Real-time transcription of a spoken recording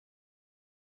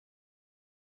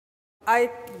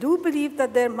I do believe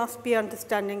that there must be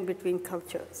understanding between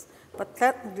cultures, but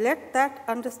let that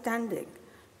understanding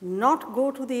not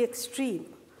go to the extreme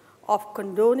of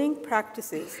condoning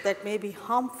practices that may be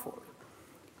harmful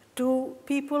to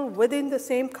people within the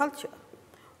same culture,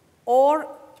 or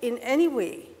in any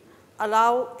way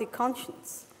allow the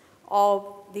conscience of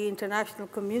the international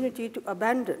community to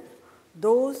abandon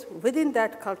those within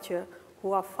that culture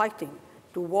who are fighting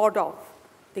to ward off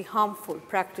the harmful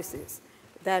practices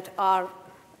that are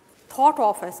thought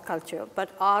of as culture, but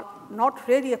are not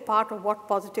really a part of what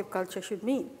positive culture should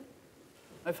mean.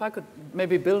 If I could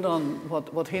maybe build on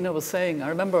what Hina was saying, I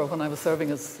remember when I was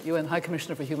serving as UN High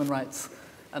Commissioner for Human Rights,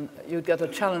 and you'd get a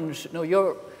challenge,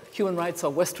 your human rights are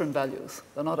Western values,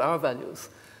 they're not our values.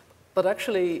 But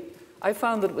actually, I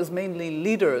found that it was mainly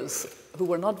leaders who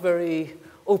were not very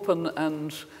open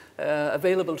and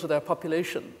available to their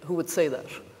population who would say that.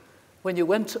 When you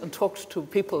went and talked to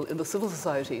people in the civil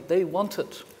society, they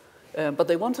wanted, but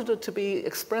they wanted it to be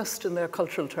expressed in their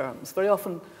cultural terms, very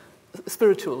often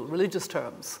spiritual, religious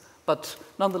terms, but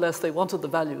nonetheless they wanted the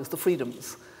values, the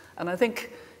freedoms. And I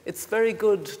think it's very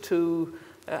good to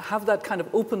have that kind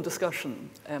of open discussion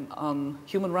on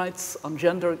human rights, on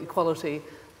gender equality,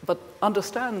 but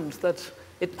understand that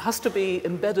it has to be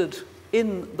embedded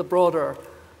in the broader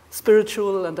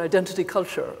spiritual and identity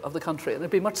culture of the country, and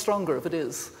it'd be much stronger if it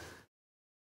is.